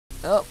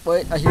Oh,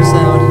 wait, I hear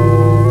sound.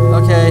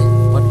 Okay,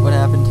 what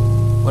happened?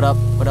 What up?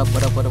 What up?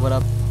 What up? What up? What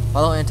up?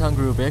 Follow Anton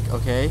Grubik,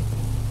 okay.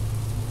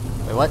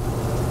 Wait, what?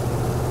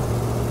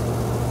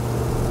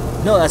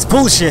 No, that's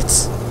bullshit!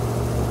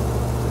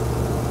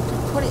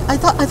 I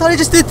thought I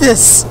just did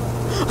this!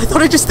 I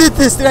thought I just did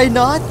this, did I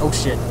not? Oh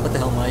shit, what the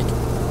hell, Mike?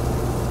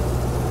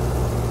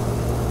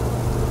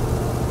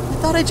 I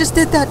thought I just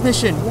did that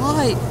mission,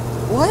 why?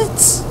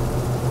 What?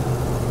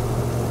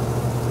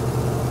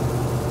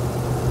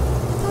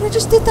 I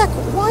just did that.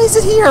 Why is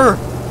it here?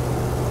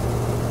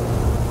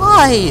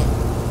 Why?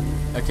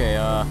 Okay,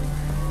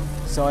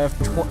 so I have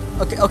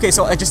okay,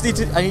 so I just need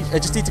to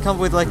come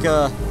up with like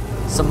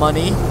some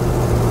money.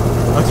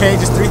 Okay,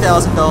 just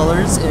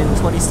 $3,000 in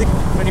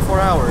 24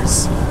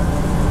 hours.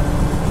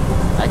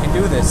 I can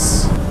do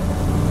this.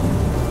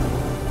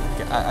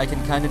 Okay, I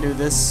can kind of do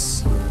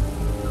this.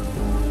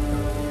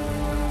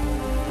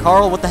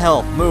 Carl, what the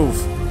hell?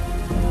 Move.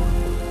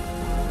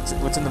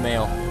 What's in the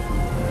mail?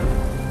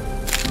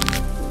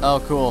 Oh,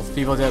 cool.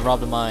 People that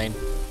robbed a mine.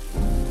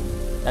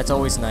 That's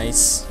always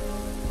nice.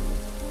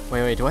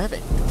 Wait, do I have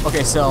it?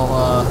 Okay, so, do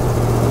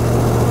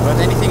I have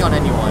anything on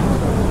anyone?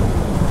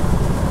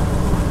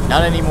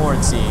 Not anymore,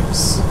 it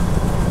seems.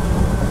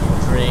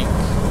 Drink.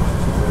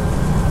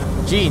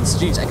 Jeans.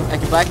 I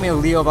can blackmail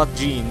Leo about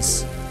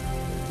jeans.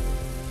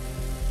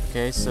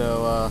 Okay,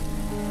 so,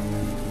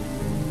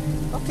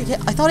 okay,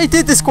 yeah, I thought I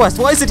did this quest.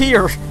 Why is it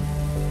here?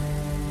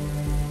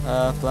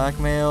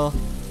 Blackmail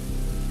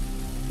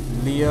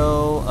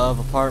Leo of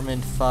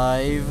apartment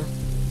 5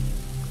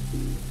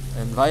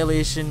 in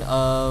violation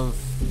of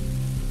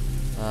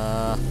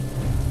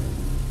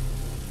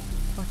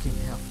fucking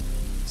hell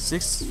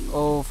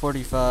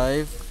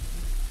 6045.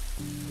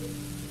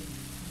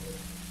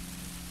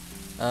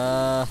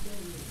 Oh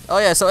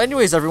yeah, so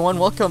anyways everyone,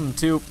 welcome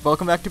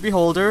back to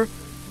Beholder.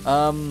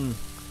 What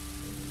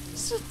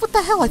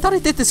the hell? I thought I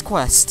did this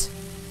quest.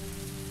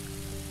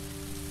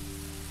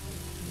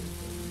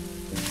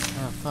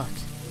 Oh fuck.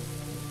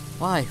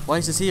 Why? Why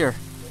is this here?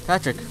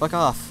 Patrick, fuck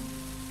off.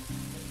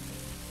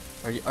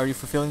 Are you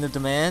fulfilling the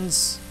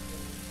demands?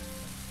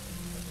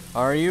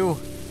 Are you?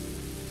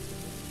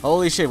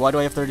 Holy shit, why do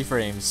I have 30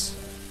 frames?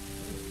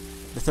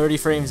 The 30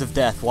 frames of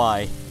death,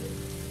 why?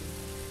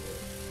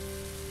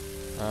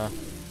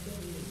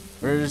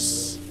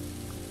 Where's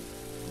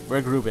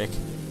Grubik?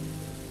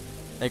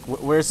 Like,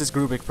 where's this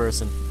Grubik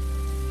person?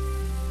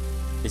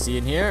 Is he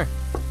in here?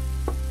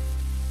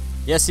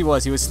 Yes, he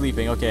was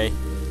sleeping, okay.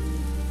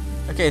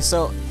 Okay,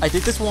 so I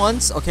did this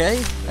once,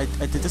 okay? I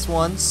did this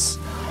once.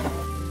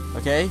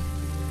 Okay.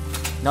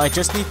 Now I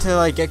just need to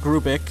like get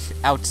Grubik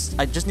out.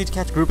 I just need to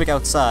catch Grubik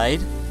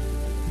outside.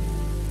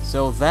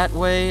 So that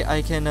way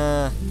I can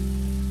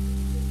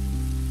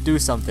do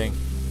something.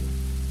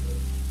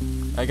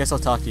 I guess I'll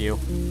talk to you.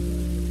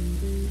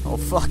 Oh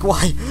fuck,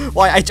 why?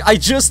 Why? I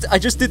just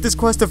did this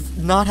quest to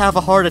not have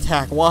a heart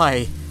attack.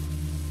 Why?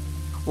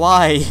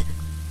 Why?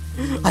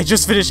 I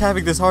just finished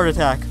having this heart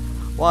attack.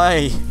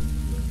 Why?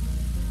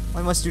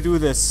 Why must you do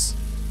this?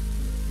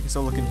 I guess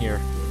I'll look in here.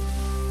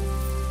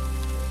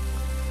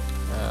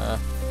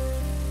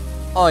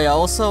 Oh yeah,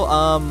 also,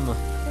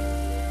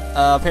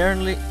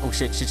 apparently... Oh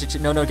shit,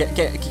 no, get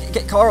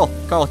Carl,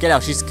 get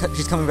out, she's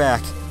coming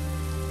back.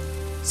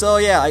 So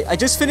yeah, I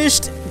just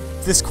finished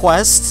this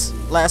quest,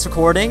 last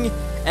recording,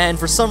 and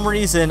for some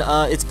reason,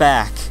 it's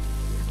back.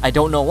 I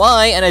don't know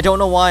why, and I don't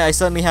know why I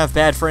suddenly have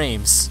bad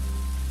frames.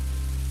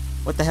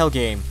 What the hell,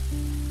 game?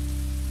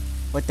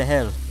 What the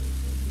hell?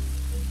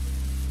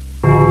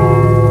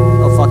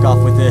 Oh, fuck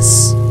off with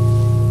this.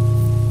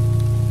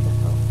 What the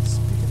hell?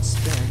 Speak and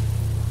spin.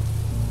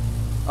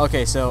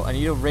 Okay, so I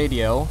need a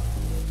radio.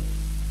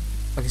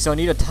 Okay, so I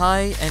need a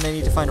tie, and I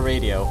need to find a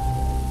radio.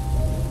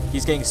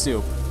 He's getting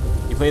soup.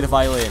 You play the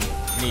violin.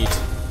 Neat.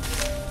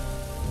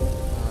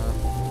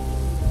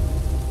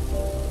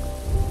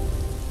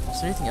 Is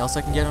there anything else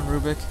I can get on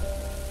Rubik?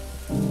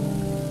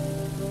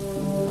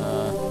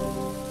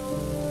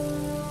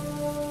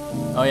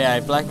 Oh yeah, I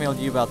blackmailed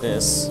you about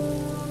this.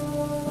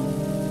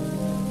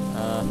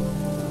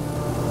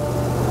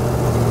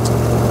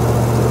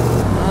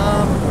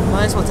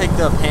 Might as well take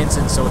the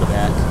Hansen soda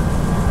back.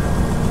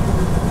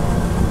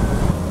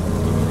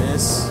 Give me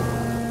this.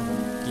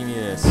 Give me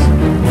this.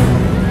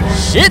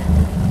 Shit!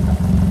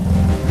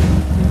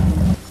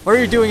 What are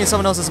you doing in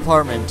someone else's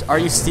apartment? Are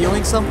you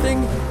stealing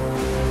something?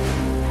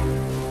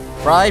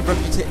 Bribe,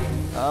 reputation.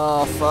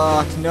 Oh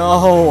fuck,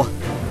 no!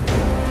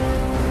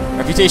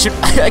 Reputation.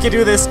 I can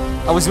do this.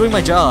 I was doing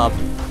my job.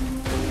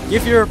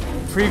 Given your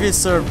previous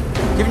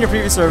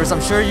service,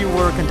 I'm sure you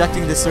were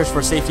conducting this search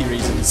for safety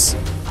reasons.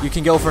 You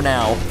can go for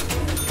now.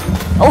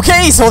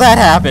 Okay, so that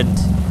happened.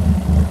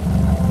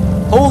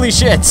 Holy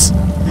shit!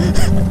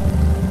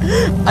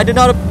 I did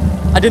not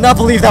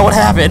believe that would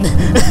happen.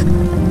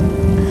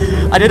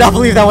 I did not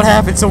believe that would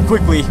happen so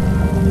quickly.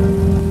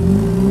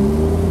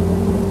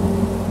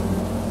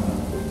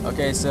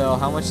 Okay, so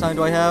how much time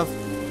do I have?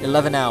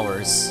 11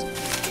 hours.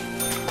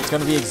 It's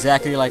gonna be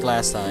exactly like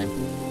last time.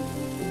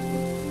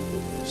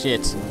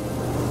 Shit.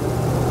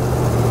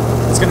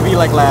 It's gonna be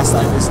like last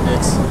time, isn't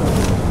it?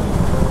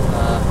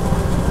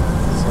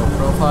 So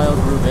profile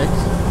Grubik.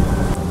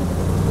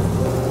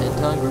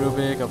 Anton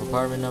Grubik of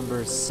apartment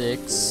number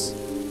 6.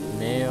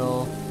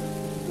 Male.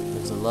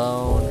 Lives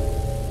alone.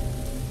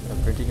 A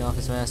printing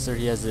office master.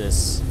 He has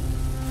this.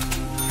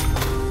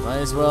 Might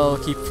as well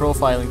keep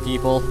profiling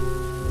people.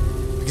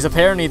 Because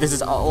apparently this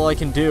is all I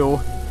can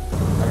do.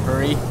 Gotta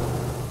hurry.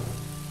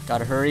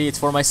 Gotta hurry. It's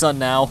for my son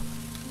now.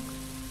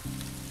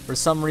 For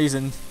some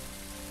reason.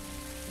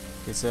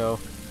 Okay, so.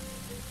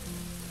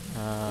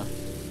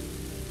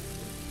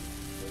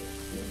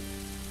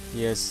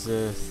 Yes,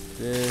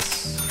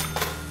 this.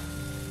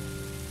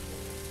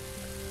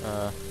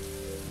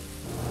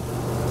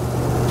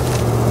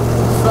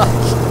 Fuck.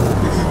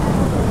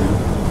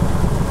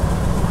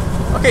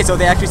 Okay, so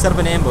they actually set up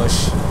an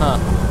ambush. Huh.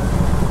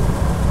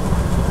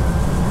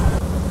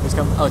 Who's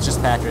coming? Oh, it's just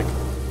Patrick.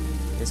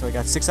 Okay, so I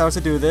got 6 hours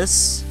to do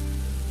this.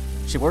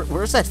 Shit,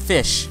 where's that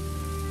fish?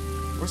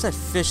 Where's that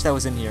fish that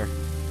was in here?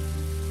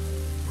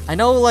 I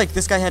know, like,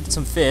 this guy had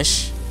some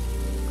fish.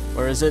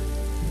 Where is it?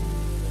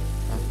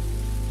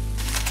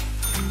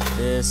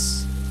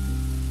 This.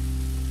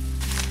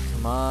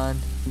 Come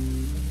on.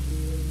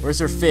 Where's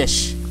their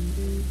fish?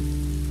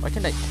 Why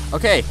can't I?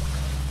 Okay.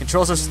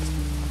 Controls are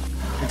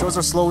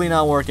slowly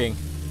not working.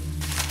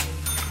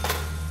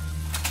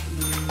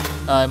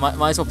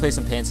 Might as well play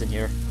some pants in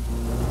here.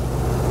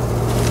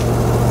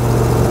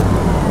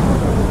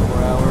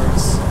 4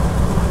 hours.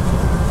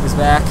 Who's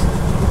back?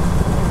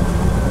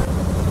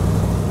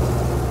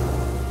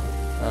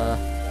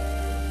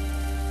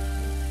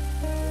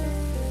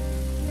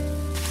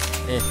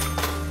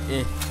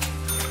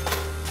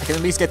 I can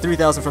at least get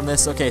 3,000 from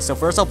this. Okay, so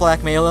first I'll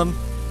blackmail him.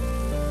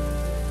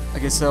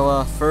 Okay,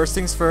 so first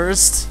things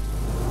first.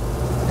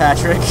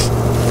 Patrick.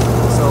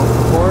 So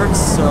reports.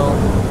 So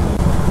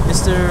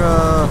Mr.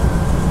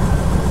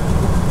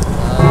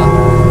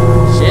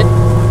 Shit.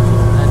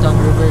 Anton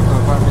Gruber of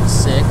apartment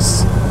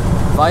 6.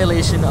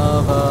 Violation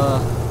of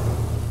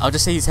I'll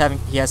just say he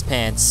has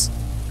pants.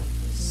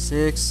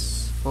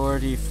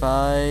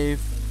 6:45.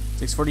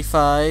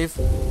 6:45.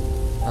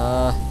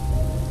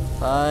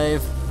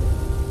 5.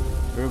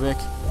 Rubik.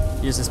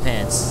 Use his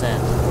pants.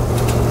 Send.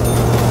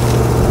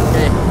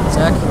 Okay,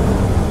 sec.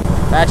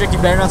 Patrick,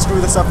 you better not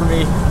screw this up for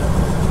me.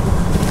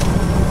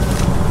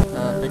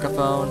 Pick up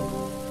phone.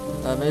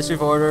 Ministry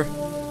of Order.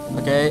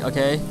 Okay,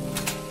 okay.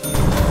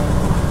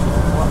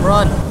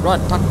 Run!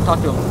 Run!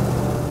 Talk to him.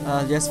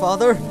 Yes,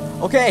 father?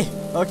 Okay,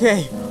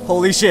 okay.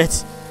 Holy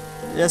shit.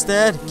 Yes,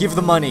 dad? Give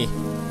the money.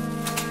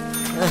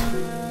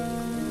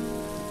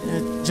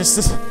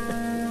 Just...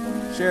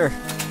 Sure.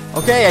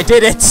 Okay, I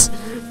did it!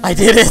 I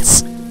did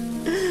it!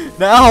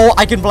 Now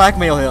I can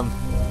blackmail him.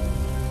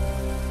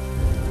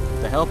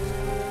 The hell?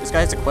 This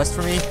guy has a quest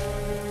for me?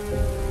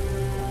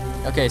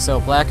 Okay, so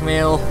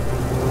blackmail.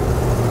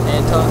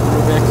 Anton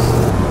Rubik.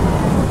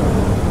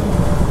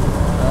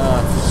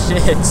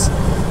 Shit.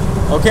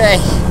 Okay.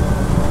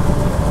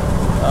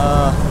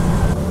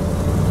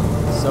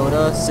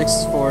 Soda,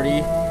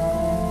 640.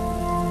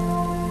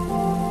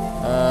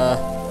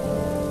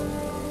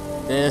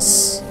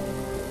 This.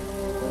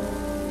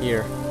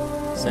 Here.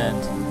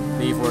 Send.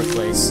 Leave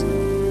workplace.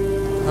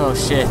 Oh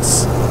shit.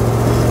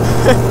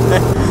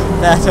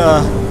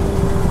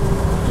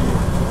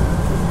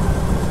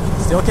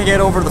 Still can't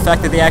get over the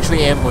fact that they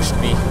actually ambushed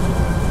me.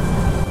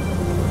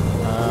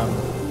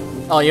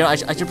 Oh, you know, I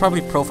should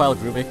probably profile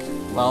Grubik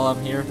while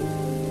I'm here.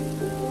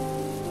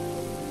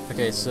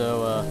 Okay,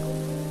 so,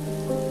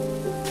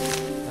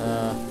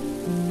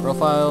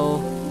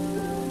 profile,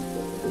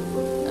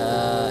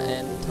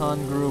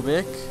 Anton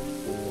Grubik.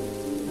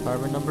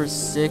 Apartment number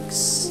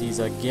 6. He's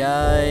a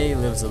guy,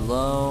 lives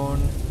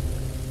alone.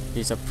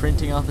 He's a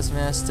printing office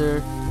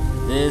master.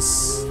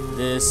 This,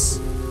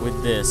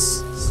 with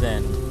this.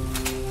 Send.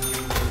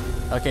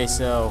 Okay,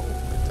 so...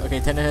 Okay,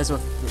 Tenda has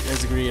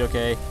agreed,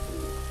 okay.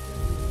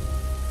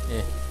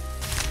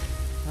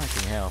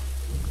 Fucking hell.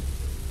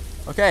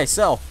 Okay,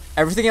 so...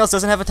 Everything else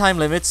doesn't have a time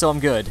limit, so I'm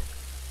good.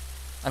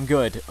 I'm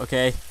good,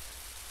 okay?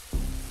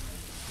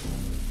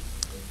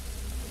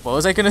 What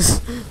was I gonna...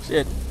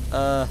 Shit.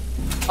 Oh,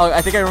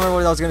 I think I remember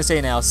what I was gonna say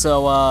now.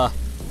 So,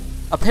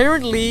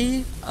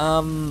 apparently,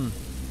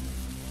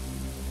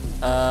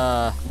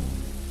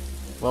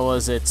 what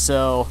was it?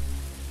 So,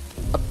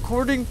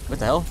 according... What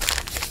the hell?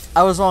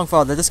 I was wrong,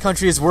 father. This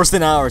country is worse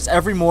than ours.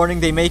 Every morning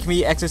they make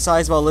me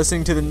exercise while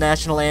listening to the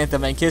national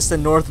anthem and kiss the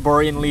North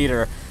Borean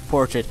leader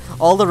portrait.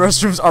 All the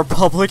restrooms are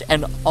public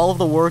and all of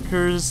the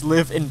workers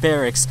live in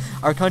barracks.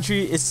 Our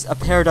country is a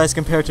paradise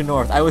compared to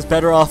North. I was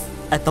better off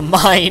at the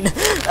mine.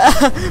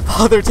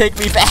 Father, take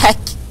me back.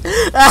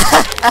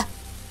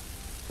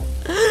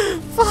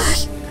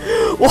 Fuck.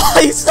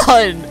 Why,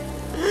 son?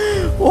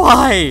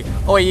 Why?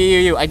 Oh, wait,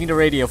 you. I need a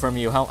radio from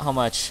you. How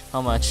much?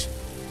 How much?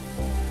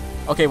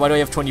 Okay, why do I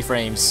have 20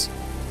 frames?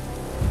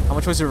 How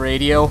much was your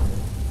radio?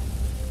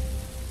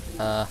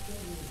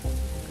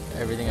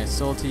 Everything I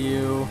sold to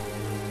you.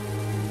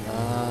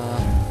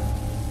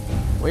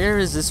 Where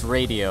is this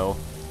radio?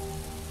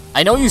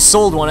 I know you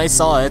sold one, I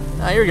saw it.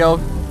 Ah, here you go.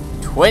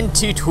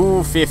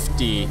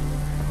 2250.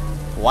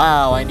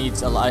 Wow, I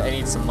need a lot. I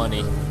need some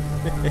money.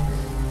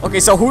 Okay,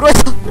 so who do I?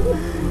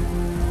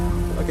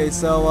 Okay,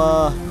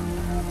 so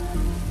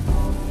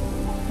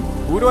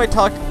who do I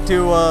talk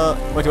to?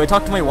 What do I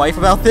talk to my wife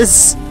about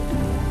this?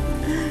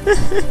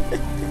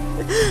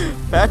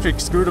 Patrick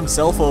screwed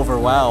himself over.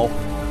 Wow.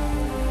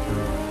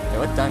 Yeah,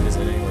 what time is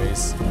it,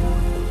 anyways?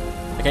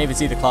 I can't even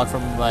see the clock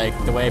from like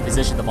the way I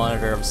positioned the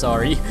monitor. I'm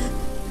sorry.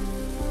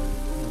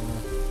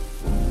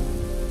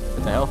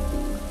 What the hell?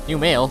 New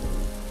mail?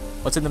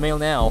 What's in the mail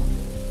now?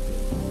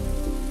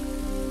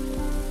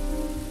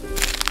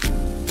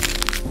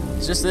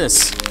 It's just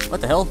this. What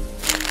the hell?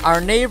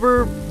 Our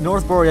neighbor,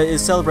 North Borea,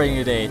 is celebrating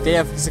today. They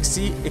have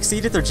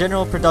exceeded their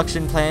general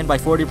production plan by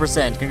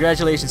 40%.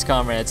 Congratulations,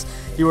 comrades.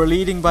 You are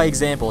leading by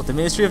example. The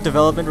Ministry of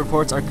Development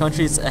reports our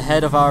country is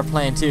ahead of our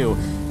plan too,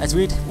 as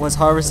wheat was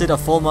harvested a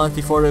full month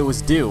before it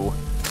was due.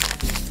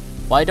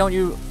 Why don't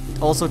you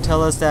also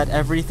tell us that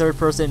every third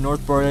person in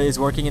North Borea is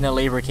working in a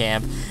labor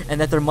camp,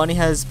 and that their money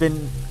has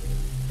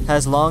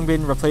long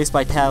been replaced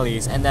by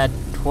tallies, and that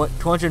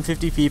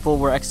 250 people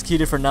were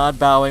executed for not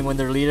bowing when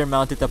their leader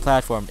mounted the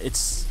platform.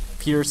 It's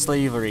pure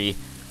slavery.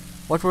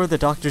 What were the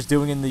doctors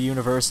doing in the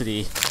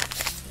university?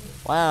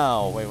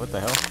 Wow, wait, what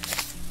the hell?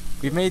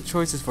 We've made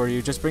choices for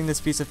you. Just bring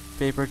this piece of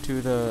paper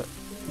to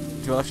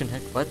election.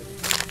 Heck, what?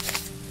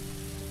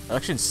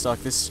 Elections suck.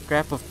 This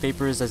scrap of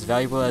paper is as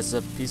valuable as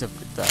a piece of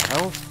the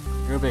hell?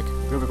 Grubik,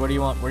 what do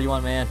you want? What do you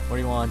want, man? What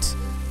do you want?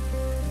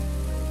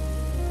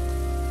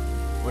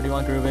 What do you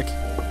want, Grubik?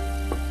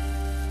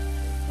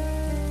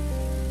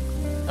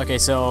 Okay,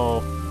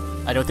 so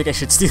I don't think I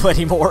should steal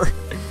anymore.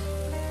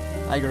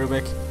 Hi,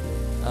 Grubik.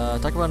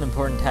 Talk about an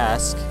important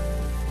task.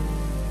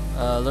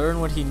 Learn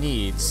what he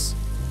needs.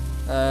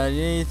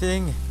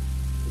 Anything?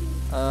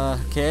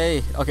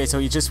 Okay. Okay, so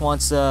he just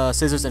wants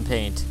scissors and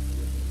paint.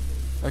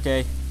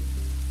 Okay.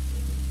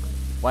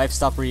 Wife,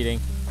 stop reading.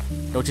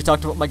 Don't you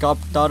talk to my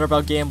daughter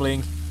about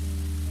gambling.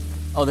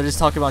 Oh, they're just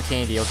talking about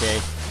candy. Okay.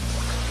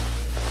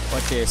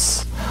 What's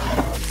this?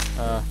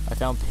 I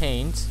found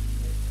paint.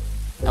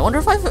 I wonder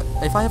if I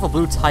have a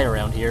blue tie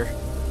around here.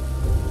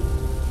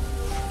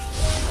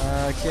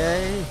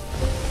 Okay.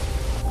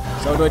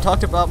 So do I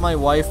talk about my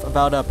wife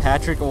about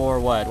Patrick or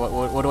what?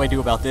 What do I do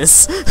about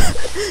this?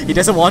 He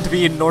doesn't want to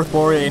be in North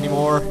Borea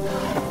anymore.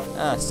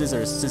 Ah,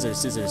 scissors.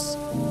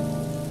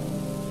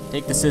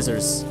 Take the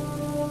scissors.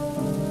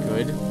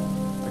 Good.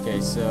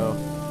 Okay, so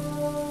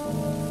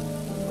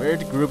where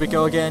did Grubik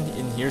go again?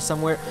 In here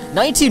somewhere?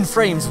 19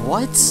 frames.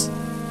 What?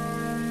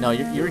 No,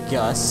 you're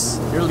Gus.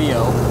 You're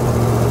Leo.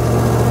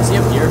 Is he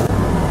up here?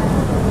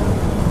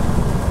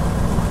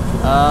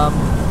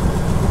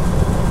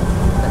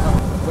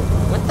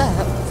 What the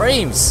hell?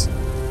 Frames!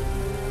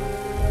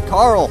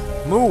 Carl,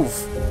 move!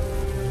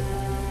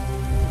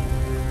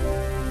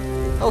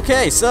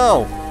 Okay,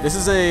 so this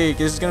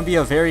is gonna be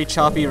a very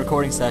choppy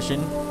recording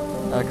session.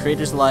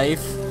 Creator's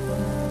life.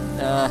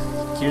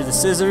 Here's the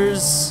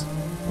scissors.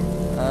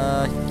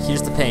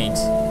 Here's the paint.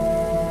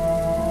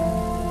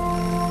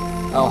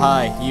 Oh,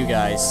 hi, you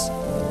guys.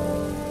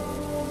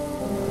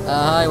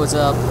 Hi, what's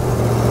up?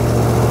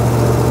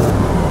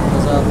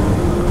 What's up?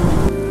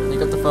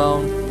 Pick up the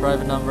phone,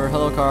 private number.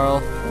 Hello,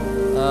 Carl.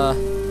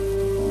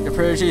 Your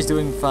protege is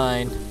doing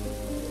fine.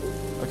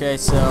 Okay,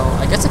 so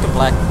I guess I can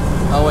black.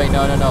 Oh wait,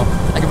 no.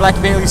 I can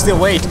blackmail you still.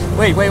 Wait.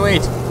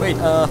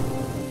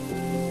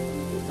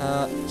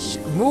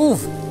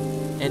 Move.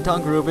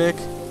 Anton Grubik,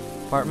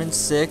 apartment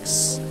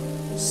 6.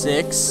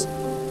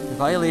 In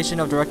violation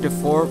of Directive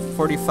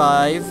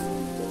 445.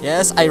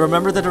 Yes, I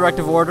remember the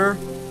directive order.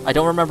 I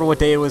don't remember what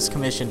day it was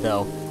commissioned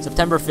though.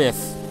 September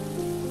 5th.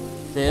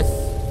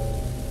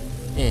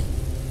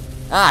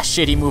 Ah,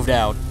 shit, he moved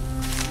out.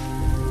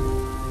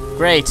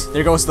 Great,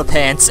 there goes the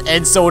pants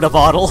and soda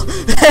bottle.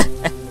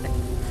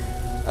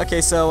 Okay,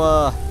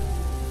 so,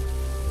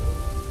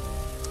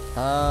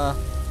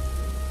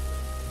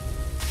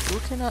 who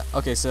can I...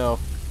 Okay, so...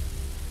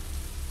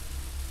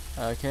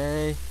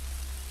 Okay...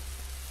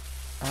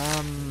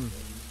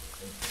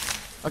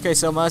 Okay,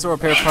 so might as well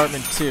repair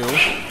apartment 2.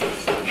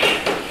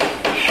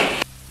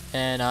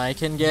 And I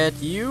can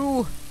get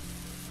you...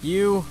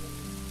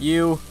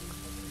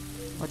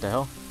 What the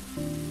hell?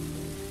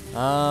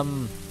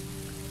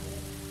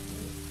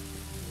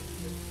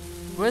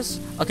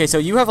 Okay, so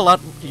you have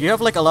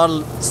like a lot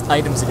of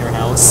items in your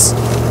house.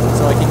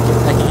 So I can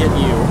get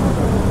you.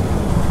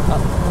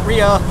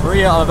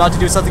 Maria, I'm about to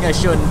do something I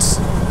shouldn't.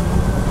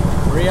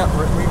 Maria,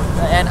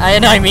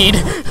 and I mean,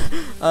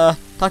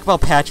 talk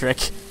about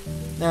Patrick.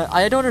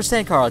 I don't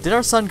understand, Carl. Did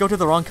our son go to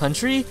the wrong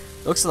country?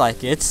 Looks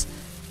like it.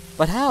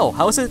 But how?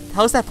 How is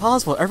that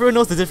possible? Everyone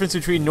knows the difference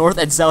between North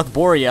and South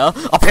Borea.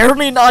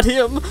 Apparently not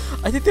him!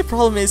 I think the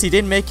problem is he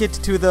didn't make it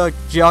to the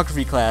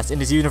geography class in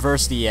his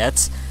university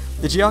yet.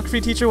 The geography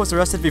teacher was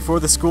arrested before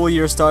the school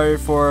year started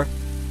for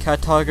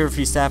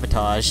cartography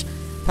sabotage.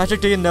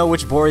 Patrick didn't know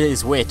which Borea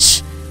is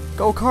which.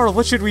 Go, Carl,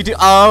 what should we do?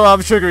 Oh,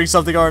 I'm triggering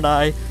something, aren't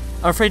I?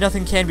 I'm afraid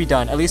nothing can be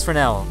done, at least for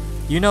now.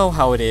 You know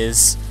how it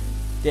is.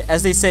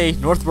 As they say,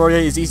 North Korea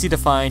is easy to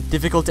find,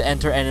 difficult to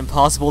enter, and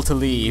impossible to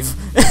leave.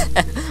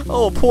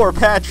 Oh, poor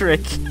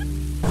Patrick.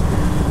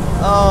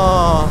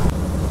 Oh,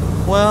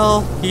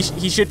 well,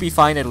 he should be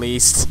fine at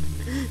least.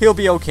 He'll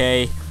be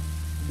okay.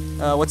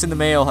 What's in the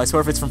mail? I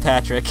swear if it's from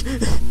Patrick.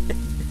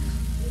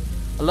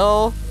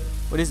 Hello?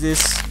 What is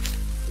this?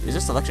 Is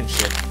this election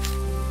shit?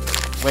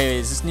 Wait,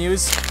 is this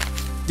news?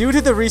 Due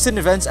to the recent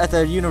events at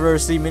the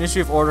university,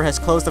 Ministry of Order has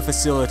closed the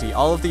facility.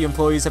 All of the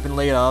employees have been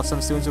laid off.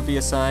 Some students will be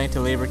assigned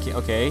to labor camp.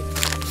 Okay.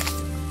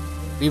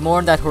 We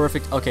mourn that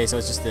horrific. Okay, so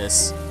it's just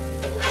this.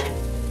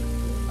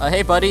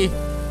 Hey, buddy.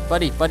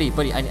 Buddy.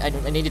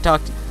 I need to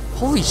talk to.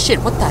 Holy shit,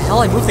 what the hell?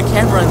 I moved the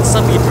camera and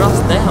suddenly it drops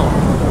down.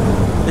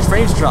 The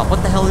frames drop.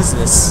 What the hell is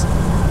this?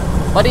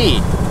 Buddy!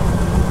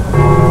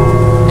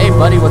 Hey,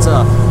 buddy, what's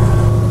up?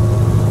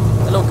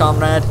 Hello,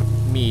 comrade.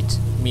 Meet.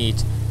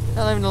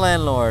 Hello, I'm the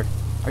landlord.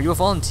 Are you a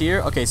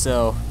volunteer? Okay,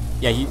 so...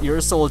 yeah, you're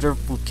a soldier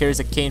who carries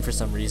a cane for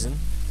some reason.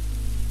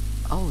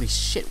 Holy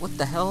shit, what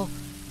the hell?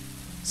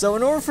 So,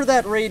 in order for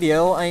that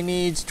radio, I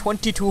need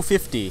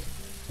 $22.50.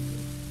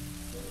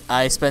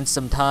 I spent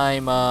some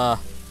time,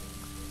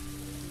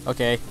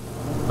 okay.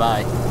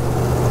 Bye.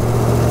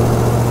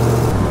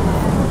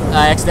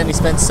 I accidentally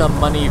spent some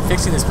money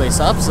fixing this place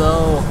up,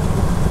 so...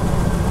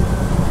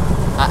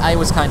 I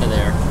was kinda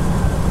there.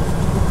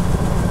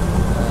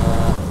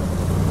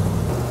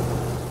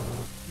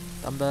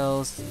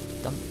 Dumbbells.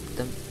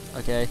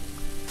 Okay.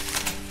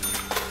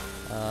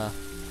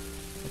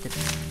 Look at...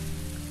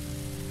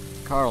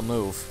 Carl,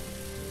 move.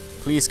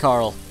 Please,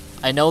 Carl.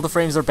 I know the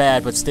frames are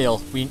bad, but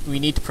still, we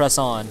need to press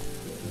on.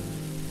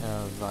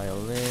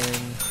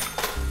 Violin.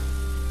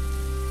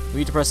 We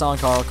need to press on,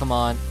 Carl. Come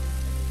on.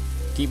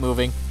 Keep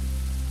moving.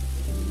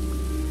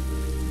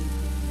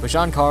 Push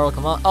on, Carl.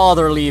 Come on. Oh,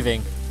 they're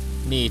leaving.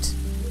 Neat.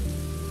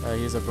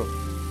 Here's a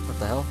what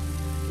the hell?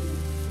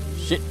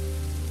 Shit.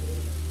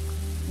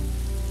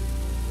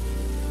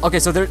 Okay,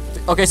 so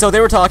they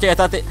were talking. I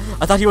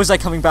thought he was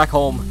like coming back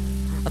home.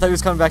 I thought he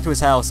was coming back to his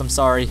house. I'm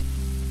sorry.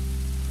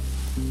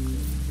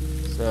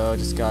 So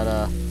just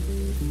gotta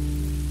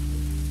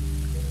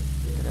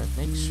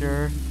make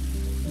sure.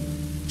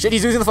 Shit,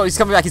 he's using the phone. He's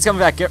coming back. He's coming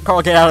back.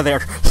 Carl, get out of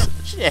there.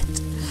 Shit.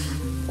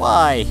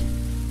 Why?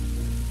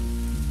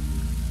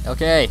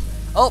 Okay.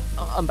 Oh,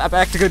 I'm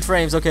back to good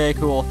frames. Okay,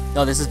 cool.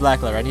 No, this is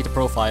black letter. I need to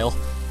profile.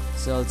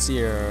 So let's see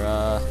here.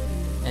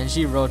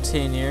 NG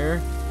Rotinier.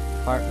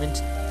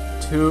 Apartment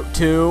 2.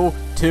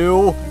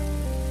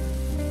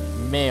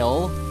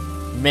 Mail.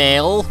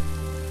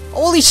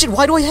 Holy shit,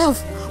 why do I have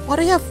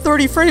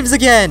 30 frames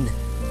again?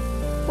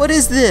 What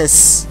is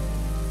this?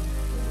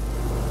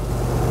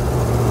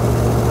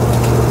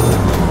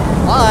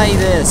 Why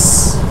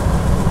this?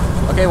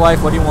 Okay,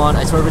 wife, what do you want?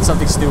 I swear it's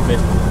something stupid.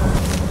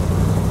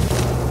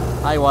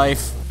 Hi,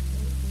 wife.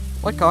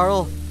 What,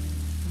 Carl?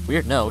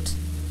 Weird note.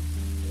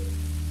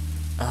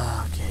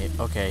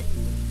 Okay.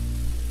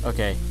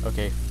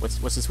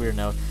 What's this weird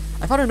note?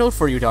 I found a note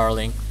for you,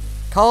 darling.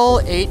 Call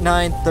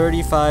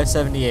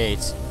 893578.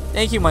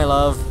 Thank you, my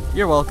love.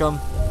 You're welcome.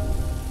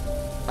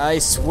 I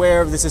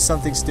swear this is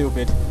something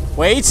stupid.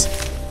 Wait.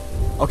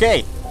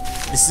 Okay.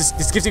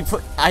 This gives me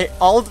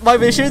all my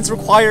missions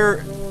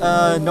require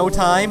no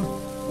time.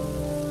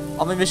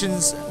 All my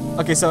missions.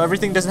 Okay, so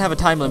everything doesn't have a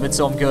time limit,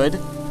 so I'm good.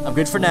 I'm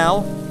good for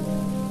now.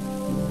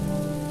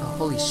 Oh,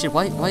 holy shit!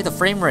 Why the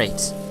frame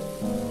rate?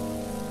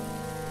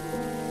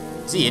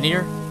 Is he in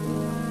here?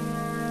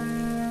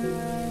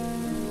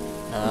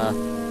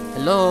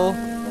 Hello?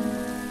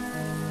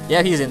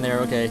 Yeah, he's in there,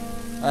 okay.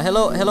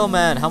 Hello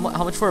man, how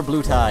much for a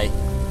blue tie?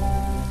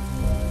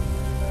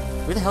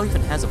 Who the hell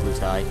even has a blue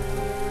tie?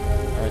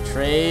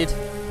 Trade.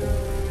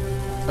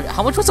 Okay,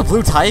 how much was a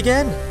blue tie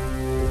again?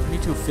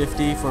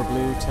 $22.50 for a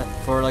blue tie,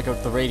 for like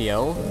the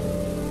radio.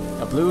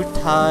 A blue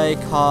tie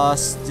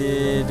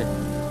costed,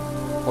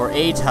 or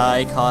a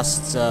tie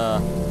costs,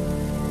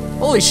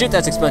 holy shit,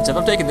 that's expensive.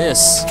 I'm taking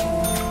this.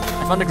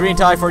 I found a green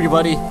tie for you,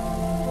 buddy.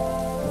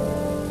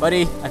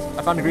 Buddy,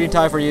 I found a green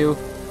tie for you.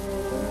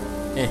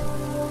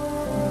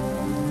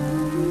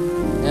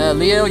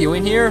 Leo, you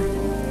in here?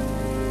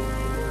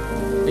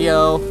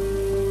 Leo.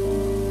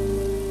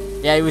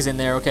 Yeah, he was in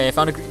there. Okay, I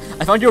found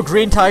you a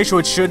green tie, so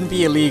it shouldn't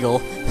be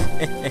illegal.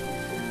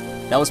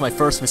 That was my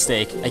first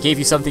mistake. I gave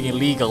you something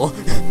illegal.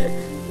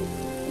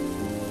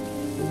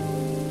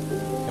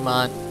 Come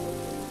on.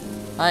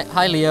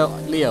 Hi, Leo,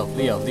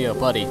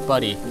 buddy.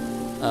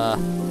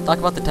 Talk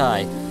about the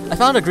tie. I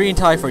found a green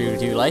tie for you.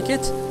 Do you like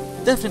it?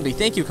 Definitely.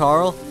 Thank you,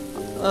 Carl.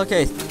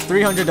 Okay,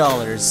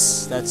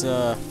 $300. That's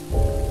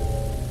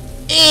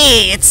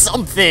it's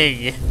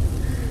something.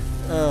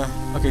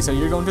 Okay, so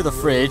you're going to the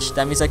fridge.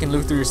 That means I can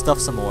look through your stuff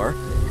some more.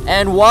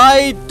 And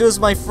why does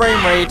my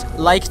frame rate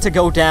like to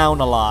go down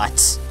a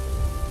lot?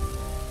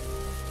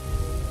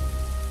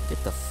 Get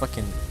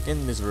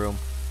in this room.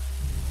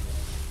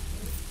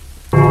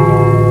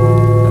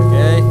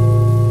 Okay.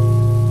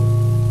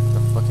 Get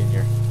the fuck in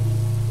here.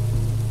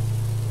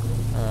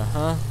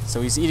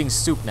 So he's eating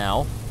soup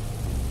now.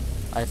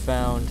 I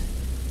found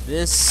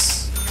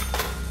this.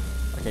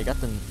 Okay, got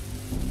them.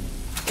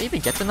 Did I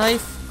even get the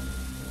knife?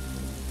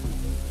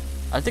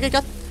 I think I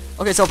got...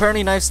 Okay, so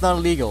apparently knife's not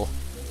illegal.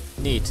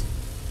 Neat.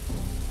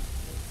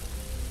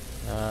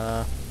 You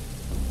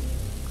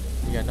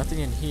got nothing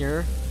in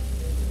here.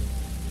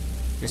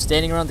 You're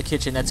standing around the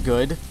kitchen, that's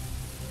good.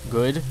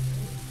 Good.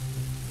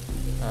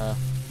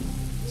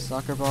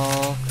 Soccer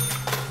ball.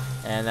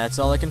 And that's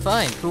all I can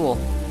find. Cool.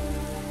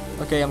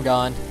 Okay, I'm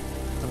gone.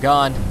 I'm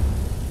gone.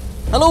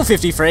 Hello,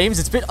 50 frames.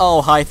 It's been...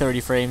 Oh, hi,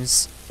 30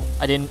 frames.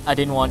 I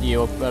didn't want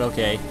you, but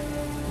okay.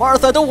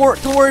 Martha, don't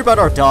worry about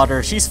our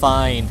daughter. She's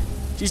fine.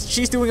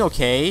 She's doing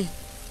okay.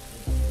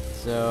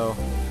 So,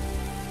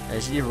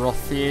 as you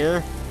rough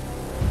here,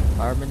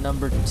 apartment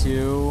number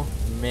 2,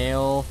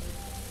 male,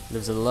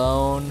 lives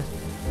alone,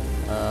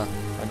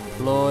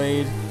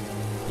 unemployed.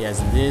 He has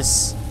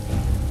this,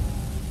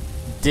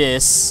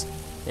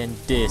 and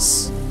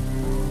this.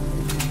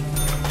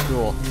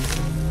 Cool.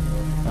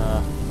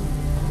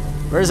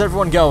 Where's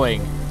everyone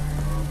going?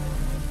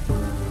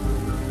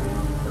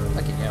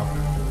 Okay, now.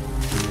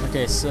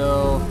 Okay,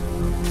 so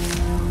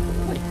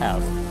what do I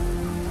have?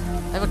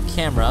 I have a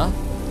camera.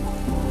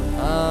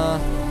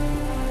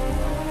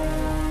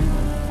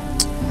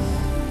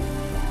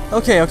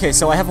 Okay,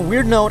 so I have a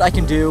weird note I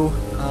can do.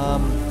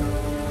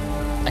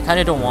 I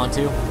kinda don't want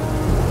to.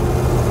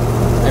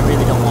 I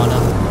really don't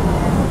wanna.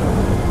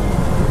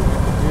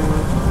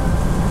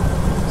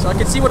 So I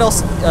can see what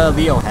else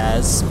Leo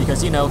has,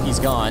 because, you know, he's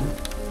gone.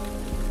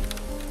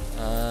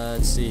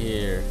 Let's see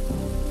here.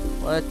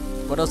 What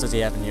else does he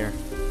have in here?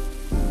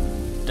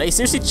 Did I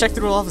seriously check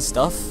through all the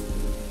stuff?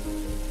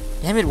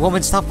 Damn it,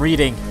 woman, stop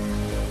reading.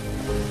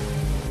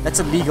 That's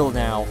illegal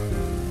now.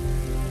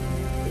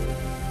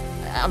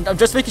 I'm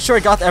just making sure I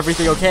got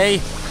everything,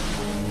 okay?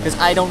 Because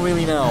I don't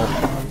really know.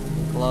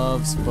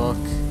 Gloves, book.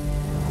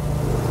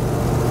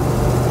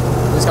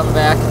 Who's coming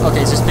back? Okay,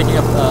 he's just picking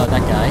up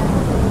that guy.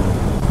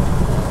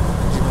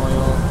 Engine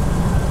oil.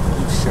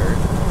 Blue shirt.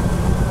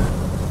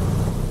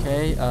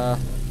 Okay,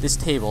 this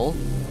table.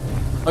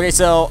 Okay,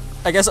 so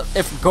I guess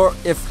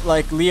if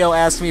like Leo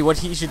asks me what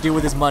he should do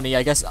with his money,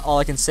 I guess all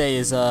I can say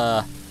is you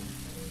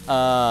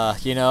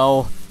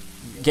know,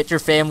 get your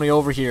family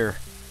over here,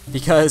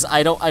 because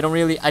I don't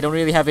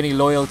really have any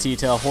loyalty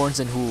to Horns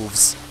and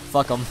Hooves.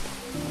 Fuck them.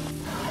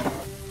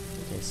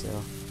 Okay, so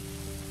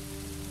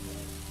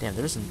damn,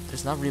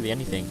 there's not really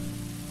anything.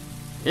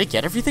 Did I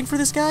get everything for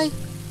this guy? I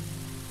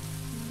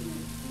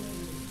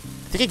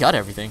think I got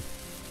everything.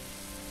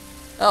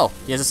 Oh,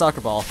 he has a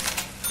soccer ball.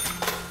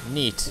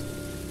 Neat.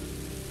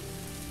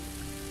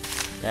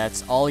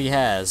 That's all he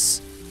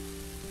has.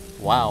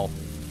 Wow.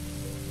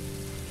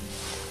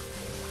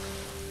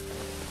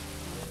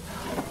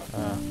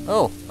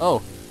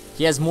 Oh,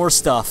 he has more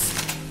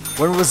stuff.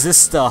 Where was this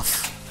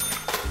stuff?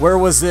 Where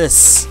was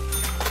this?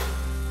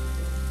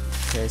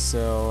 Okay,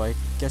 so I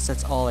guess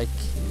that's all I...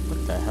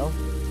 What the hell?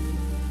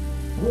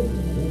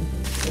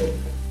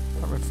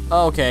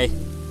 Oh, okay.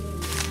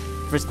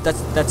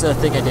 That's a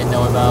thing I didn't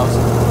know about.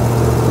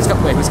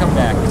 Wait, who's coming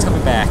back? Who's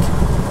coming back?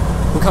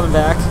 Who coming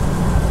back?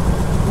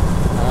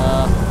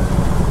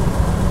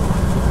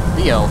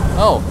 Leo.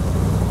 Oh.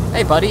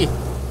 Hey, buddy.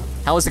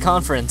 How was the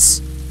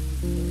conference?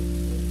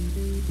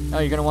 Oh,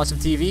 you're gonna watch some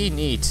TV?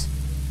 Neat.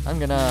 I'm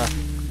gonna...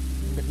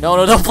 No,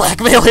 don't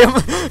blackmail him!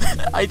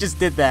 I just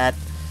did that.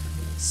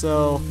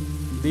 So,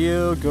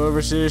 Leo, go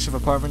over search of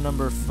apartment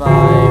number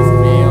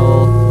 5,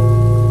 male,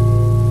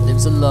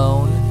 lives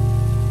alone.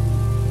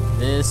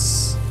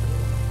 This.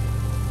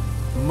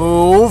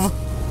 Move.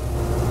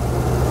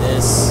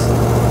 This.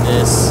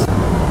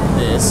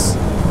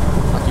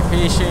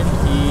 Occupation,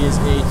 he is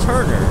a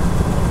turner.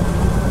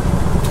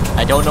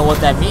 I don't know what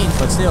that means,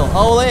 but still.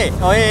 Oh,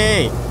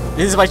 hey!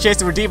 This is my chance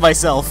to redeem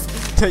myself.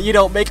 To, you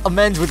know, make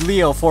amends with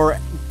Leo for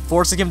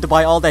forcing him to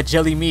buy all that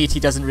jelly meat he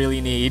doesn't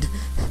really need.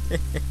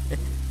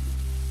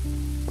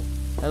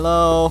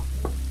 Hello?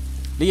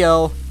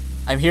 Leo,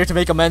 I'm here to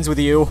make amends with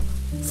you.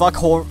 Fuck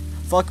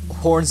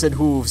Horns and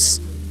Hooves.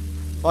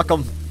 Fuck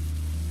them.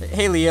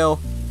 Hey, Leo,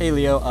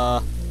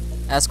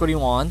 ask what he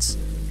wants.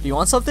 Do you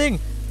want something?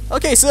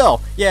 Okay,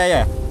 so,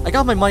 yeah. I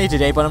got my money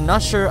today, but I'm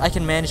not sure I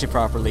can manage it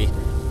properly.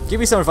 Give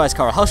me some advice,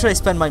 Carl. How should I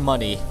spend my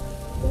money?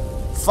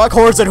 Fuck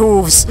Horns and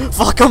Hooves!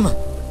 Fuck them!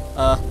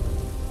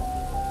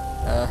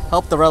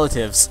 Help the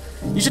relatives.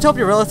 You should help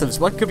your relatives.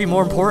 What could be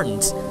more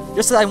important?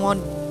 Just I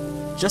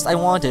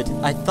wanted.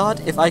 I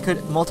thought if I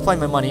could multiply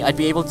my money, I'd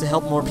be able to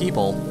help more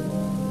people.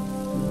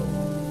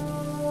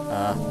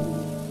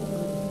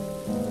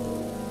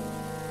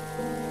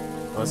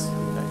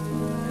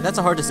 That's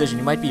a hard decision.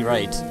 You might be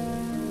right.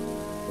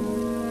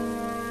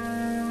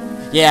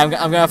 Yeah, I'm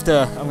gonna have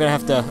to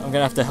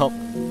help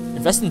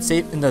invest in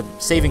the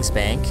savings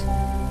bank.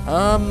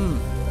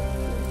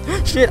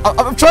 Shit,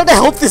 I'm trying to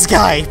help this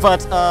guy,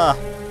 but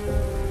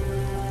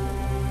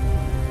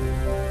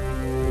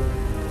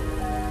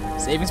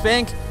savings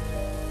bank?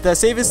 The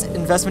safest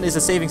investment is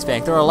a savings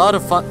bank. There are a lot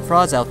of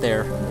frauds out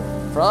there.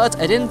 Frauds?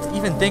 I didn't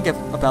even think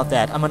about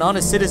that. I'm an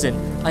honest citizen.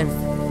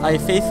 I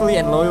faithfully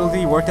and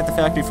loyally worked at the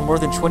factory for more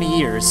than 20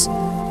 years.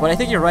 But I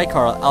think you're right,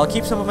 Carl. I'll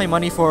keep some of my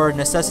money for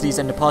necessities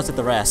and deposit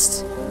the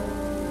rest.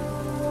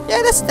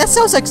 Yeah, that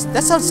sounds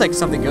like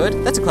something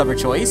good. That's a clever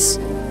choice.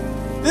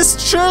 This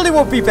surely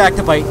won't be back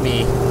to bite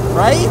me,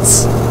 right?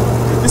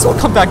 This won't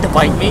come back to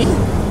bite me.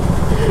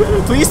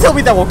 Please tell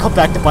me that won't come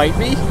back to bite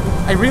me.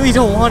 I really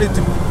don't want it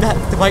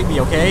to bite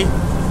me, okay?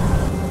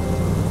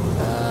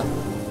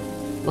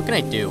 What can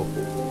I do?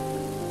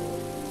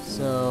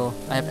 So,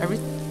 I have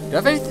everything. Do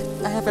I have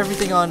everything? I have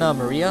everything on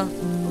Maria?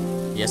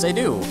 Yes, I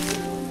do.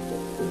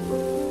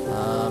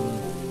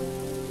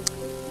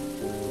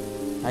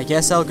 I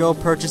guess I'll go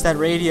purchase that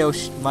radio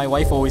my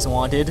wife always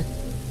wanted.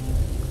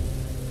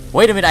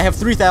 Wait a minute, I have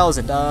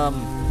 3,000.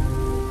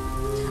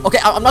 Okay,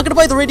 I'm not gonna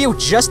buy the radio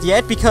just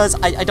yet because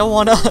I don't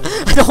wanna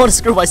I don't wanna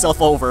screw myself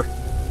over.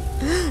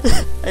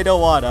 I don't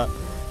wanna.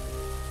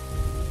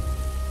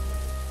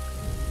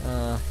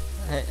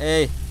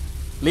 Hey,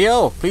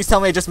 Leo, please tell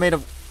me I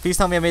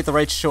made the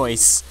right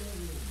choice.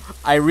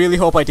 I really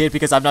hope I did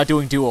because I'm not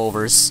doing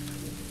do-overs.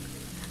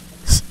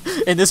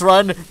 In this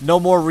run, no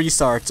more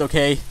restarts,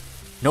 okay?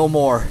 No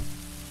more.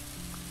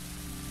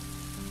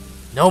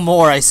 No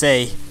more, I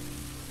say.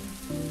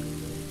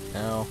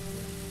 No.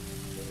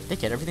 Did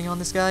I get everything on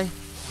this guy?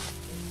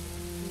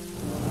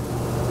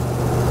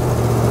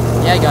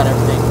 Yeah, I got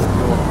everything.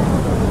 Cool.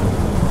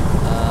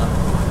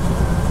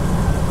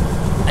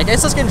 I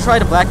guess I was gonna try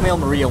to blackmail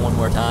Maria one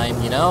more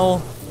time, you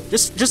know?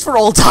 Just for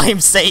old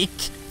time's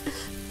sake.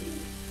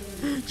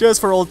 Just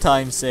for old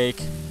time's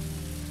sake.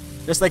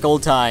 Just like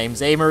old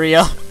times, eh,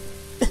 Maria?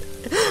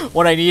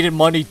 When I needed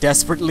money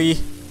desperately.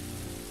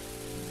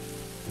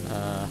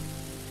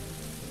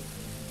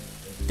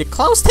 Did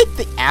Klaus take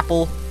the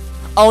apple?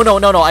 Oh no.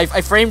 I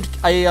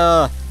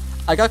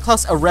got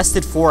Klaus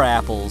arrested for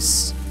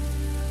apples.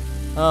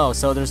 Oh,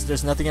 so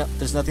there's nothing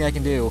I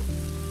can do.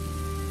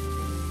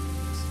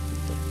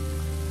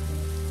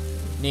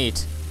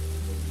 Neat.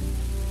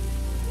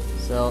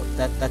 So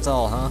that's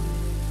all, huh?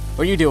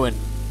 What are you doing?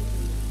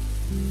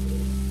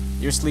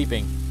 You're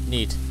sleeping.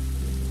 Neat.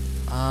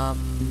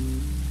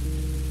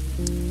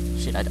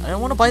 Shit, I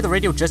don't want to buy the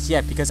radio just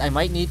yet because I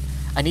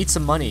need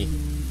some money.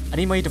 I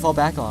need money to fall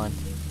back on.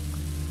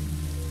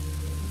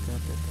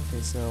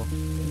 Okay, so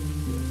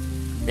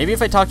maybe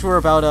if I talk to her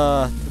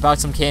about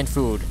some canned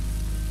food.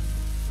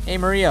 Hey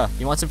Maria,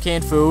 you want some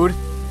canned food?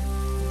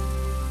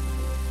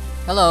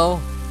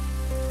 Hello.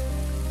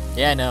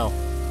 Yeah, I know.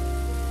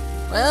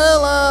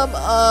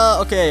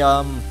 Well, okay,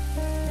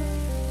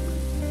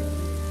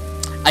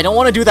 I don't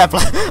want to do that.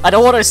 I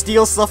don't want to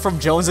steal stuff from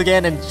Jones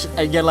again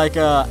and get like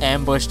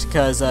ambushed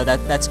because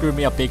that screwed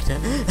me up big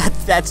time.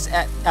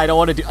 I don't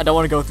want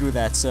to go through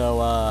that.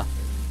 So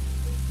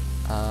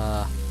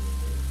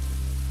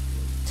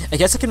I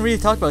guess I can really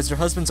talk about is your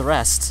husband's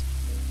arrest.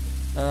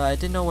 I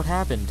didn't know what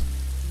happened.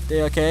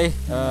 Okay.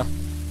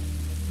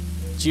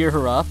 Cheer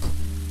her up.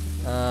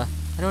 I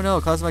don't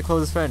know. Klaus is my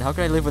closest friend. How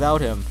can I live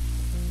without him?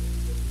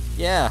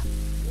 Yeah.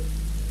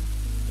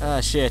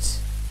 Shit.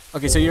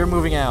 Okay, so you're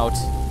moving out.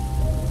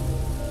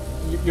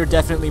 You're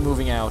definitely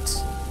moving out.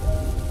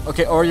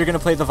 Okay, or you're gonna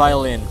play the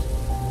violin.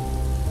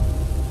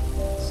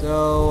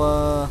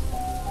 So,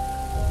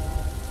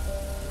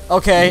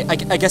 okay,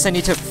 I guess I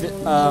need to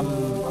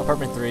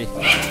apartment 3.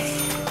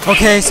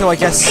 Okay, so I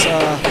guess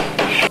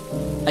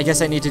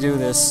I need to do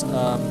this.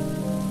 Oh,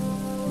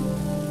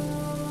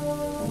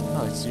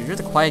 so you're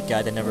the quiet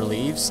guy that never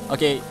leaves.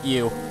 Okay,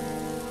 you.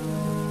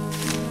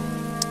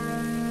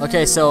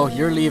 Okay, so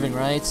you're leaving,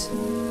 right?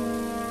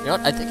 You know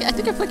what? I think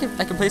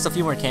I can place a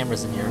few more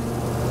cameras in here.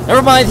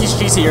 Never mind,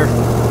 she's here.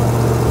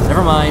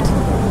 Never mind.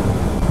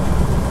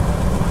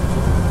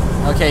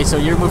 Okay, so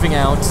you're moving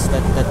out.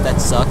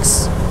 That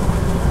sucks.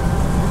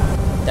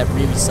 That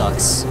really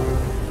sucks.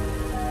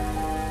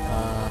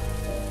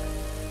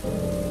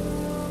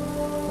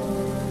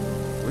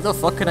 Where the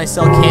fuck can I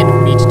sell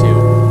canned meat to?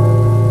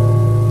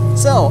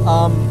 So,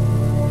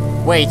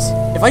 wait.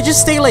 If I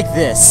just stay like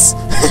this,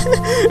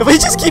 if I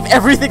just keep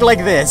everything like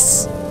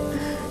this.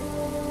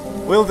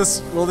 Will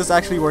this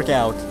actually work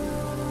out?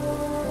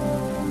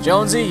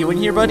 Jonesy, you in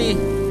here, buddy?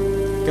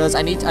 Because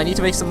I need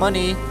to make some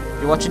money.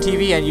 You're watching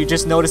TV and you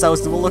just noticed I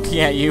was looking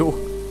at you.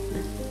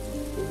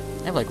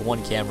 I have like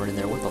one camera in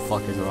there. What the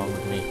fuck is wrong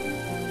with me?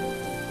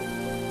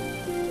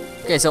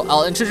 Okay, so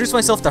I'll introduce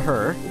myself to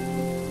her.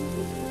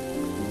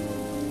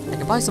 I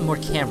can buy some more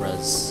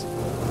cameras.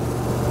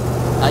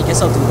 I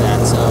guess I'll do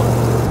that. So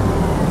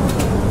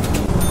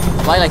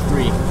I'll buy like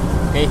 3.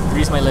 Okay,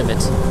 3's my limit.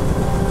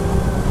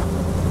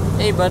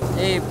 Hey,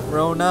 hey,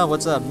 Rona,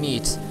 what's up?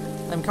 Meet.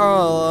 I'm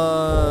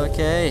Carl,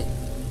 okay.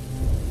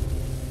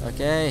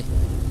 Okay.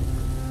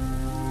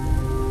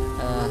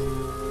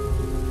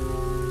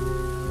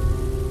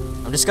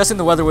 I'm discussing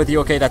the weather with you,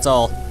 okay, that's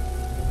all.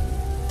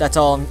 That's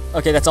all,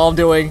 okay, that's all I'm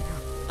doing.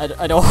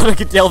 I don't want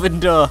to delve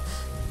into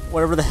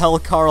whatever the hell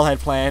Carl had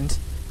planned.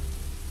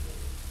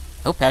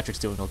 I hope Patrick's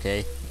doing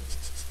okay.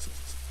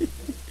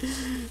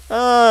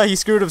 He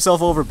screwed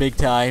himself over big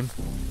time.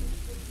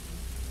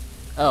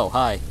 Oh,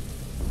 hi.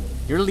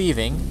 You're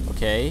leaving,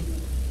 okay.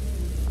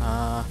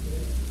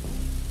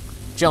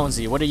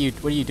 Jonesy, what are you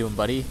doing,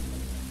 buddy?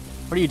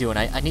 What are you doing?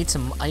 I need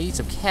some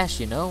cash,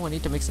 you know? I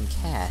need to make some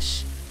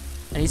cash.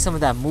 I need some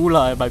of that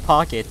moolah in my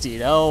pocket, you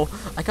know?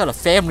 I got a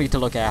family to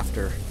look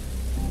after.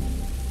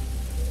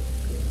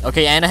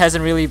 Okay, Anna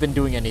hasn't really been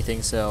doing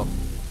anything, so...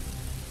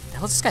 What the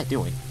hell is this guy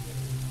doing?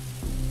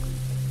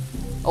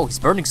 Oh, he's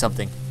burning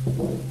something.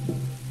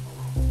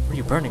 What are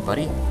you burning,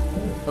 buddy?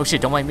 Oh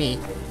shit, don't mind me.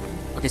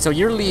 Okay, so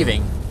you're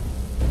leaving.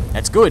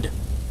 That's good.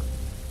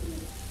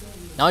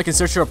 Now I can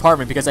search your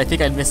apartment because I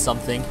think I missed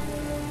something.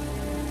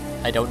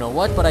 I don't know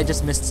what, but I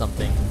just missed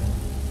something.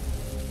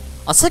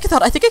 On second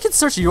thought, I think I can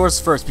search yours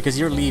first because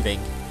you're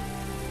leaving.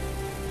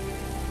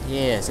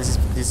 Yes, this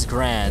is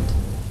grand.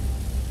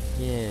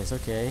 Yes,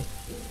 okay.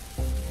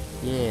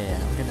 Yeah,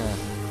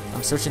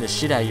 I'm searching the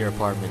shit out of your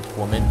apartment,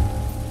 woman.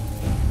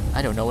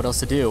 I don't know what else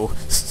to do.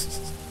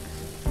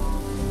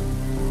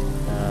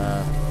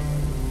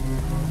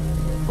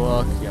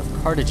 Book, you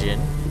have cardigan.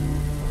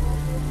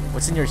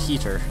 What's in your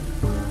heater?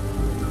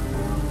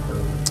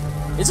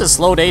 It's a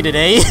slow day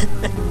today.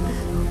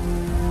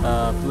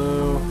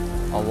 Blue,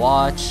 a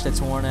watch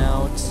that's worn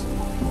out.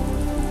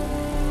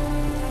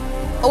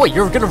 Oh wait,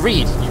 you're gonna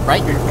read,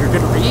 right? You're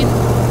gonna read?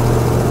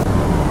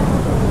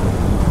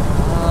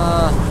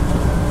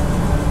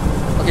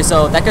 Okay,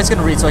 so that guy's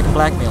gonna read so I can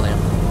blackmail him.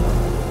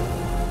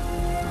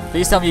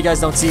 Please tell me you guys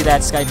don't see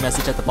that Skype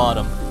message at the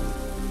bottom.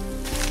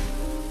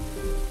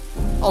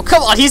 Oh,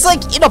 come on, he's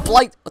like in a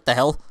blind... What the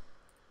hell?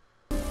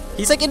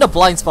 He's like in a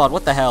blind spot,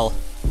 what the hell?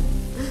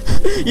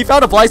 He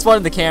found a blind spot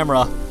in the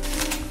camera.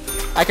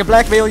 I can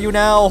blackmail you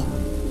now.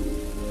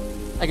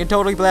 I can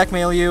totally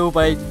blackmail you,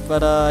 but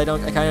I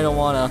kinda don't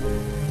wanna.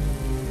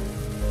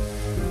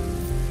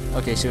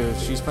 Okay, so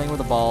she's playing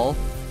with a ball.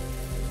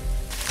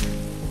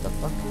 What the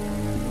fuck?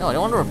 No, I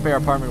don't want to repair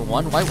apartment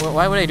 1.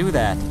 Why would I do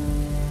that?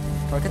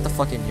 Oh, get the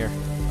fuck in here.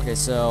 Okay,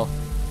 so...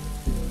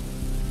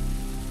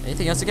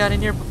 Anything else you got in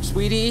here,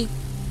 sweetie?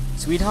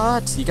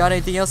 Sweetheart? You got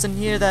anything else in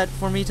here that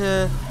for me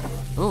to...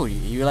 Oh,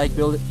 you like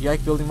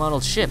building model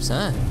ships,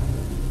 huh?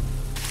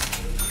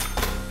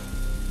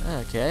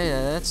 Okay,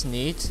 that's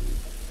neat.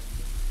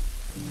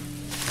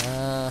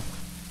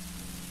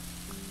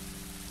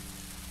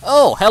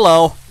 Oh,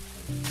 hello!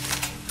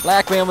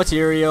 Blackmail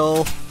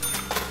material.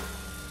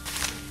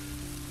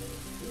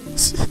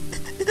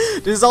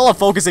 This is all I'm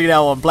focusing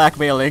now on,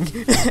 blackmailing.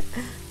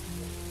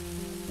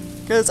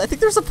 Because I think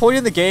there's a point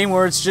in the game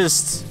where it's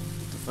just...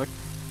 What the fuck?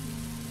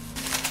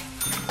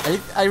 I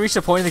think I reached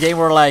a point in the game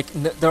where, like,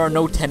 there are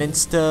no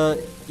tenants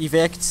to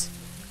evict.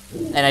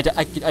 And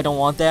I don't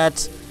want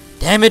that.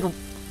 Damn it!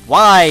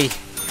 Why?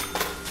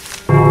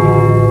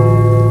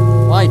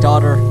 Why,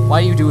 daughter?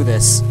 Why do you do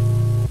this?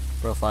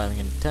 Profiling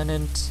a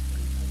tenant.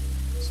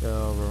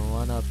 So,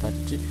 Rowena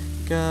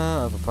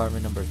Patrica of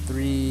apartment number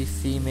 3,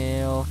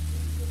 female.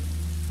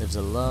 Lives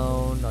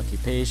alone,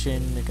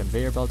 occupation, a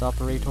conveyor belt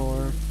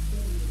operator.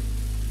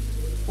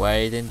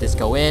 Why didn't this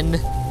go in?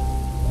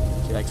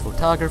 She likes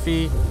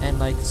photography and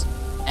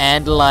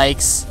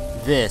likes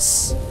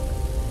this.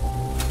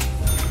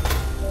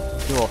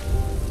 Cool.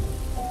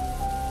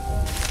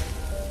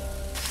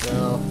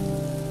 So,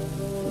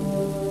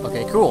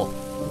 okay, cool.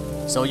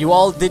 So you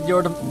all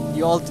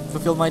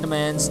fulfilled my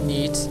demands.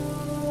 Neat.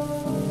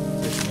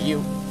 Searching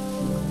you.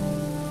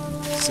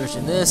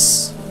 Searching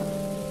this.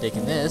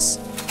 Taking this.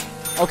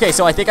 Okay,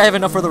 so I think I have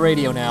enough for the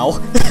radio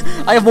now.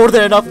 I have more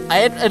than enough. I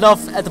had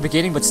enough at the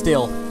beginning, but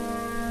still.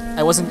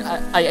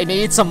 I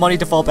needed some money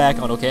to fall back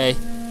on, okay?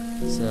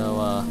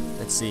 So,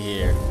 let's see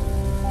here.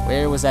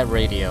 Where was that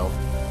radio?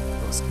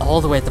 It was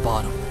all the way at the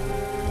bottom.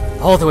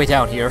 All the way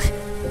down here.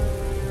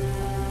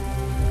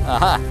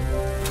 Aha!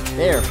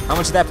 There. How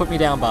much did that put me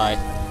down by?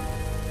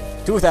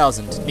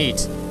 2,000.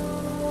 Neat.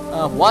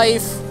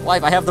 Wife,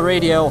 I have the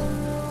radio.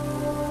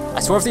 I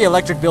swear if the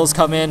electric bills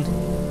come in.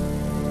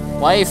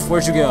 Wife,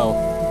 where'd you go?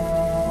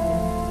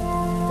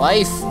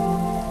 Wife?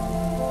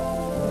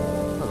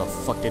 Where the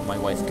fuck did my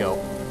wife go?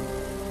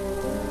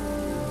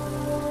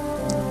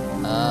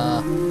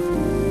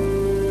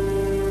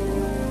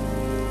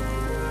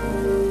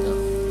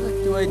 What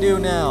do I do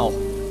now?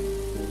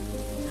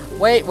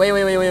 Wait.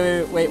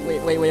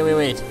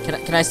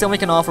 Can I still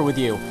make an offer with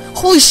you?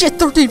 Holy shit,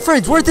 13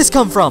 friends, where'd this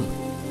come from?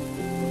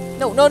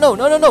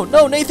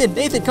 No,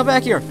 Nathan, come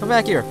back here. Can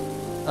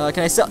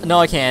I sell? No,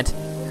 I can't.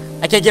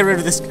 I can't get rid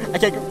of this. I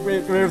can't get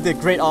rid of the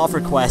great offer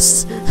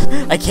quests.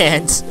 I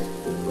can't.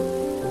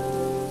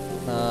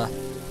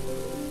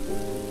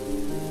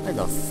 Why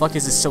the fuck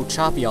is this so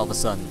choppy all of a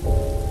sudden?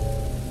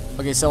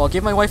 Okay, so I'll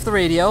give my wife the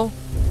radio.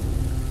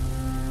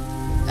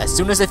 As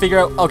soon as I figure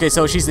out... Okay,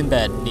 so she's in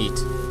bed. Neat.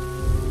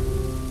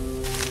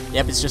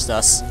 Yep, it's just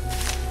us.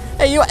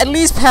 Hey, at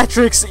least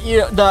Patrick's,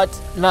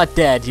 not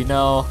dead, you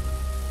know.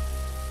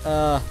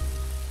 I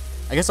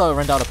guess I'll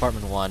rent out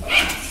apartment 1.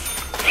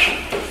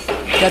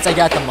 Because I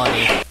got the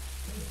money.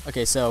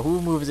 Okay, so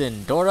who moves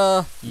in?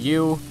 Dora,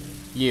 you.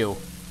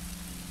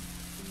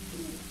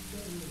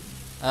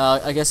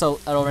 I guess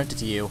I'll rent it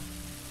to you.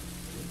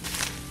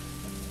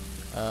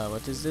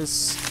 What is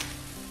this?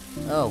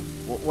 Oh,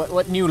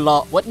 what new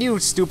law? What new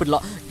stupid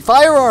law?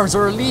 Firearms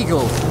are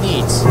illegal.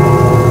 Neat.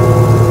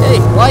 Hey,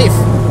 wife,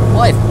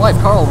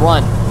 Carl,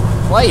 run.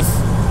 Wife.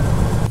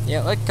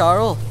 Yeah, what,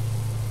 Carl?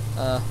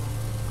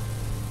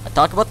 I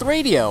talked about the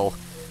radio.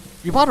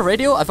 You bought a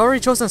radio? I've already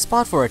chosen a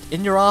spot for it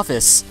in your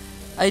office.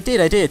 I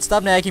did.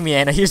 Stop nagging me,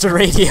 Anna. Here's the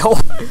radio.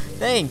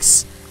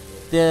 Thanks.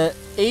 The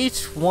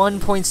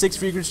 1.6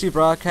 frequency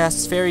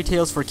broadcasts fairy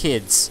tales for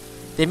kids.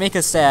 They make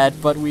us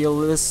sad, but we'll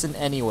listen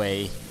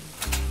anyway.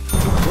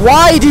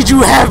 Why did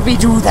you have me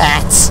do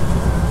that?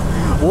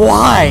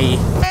 Why?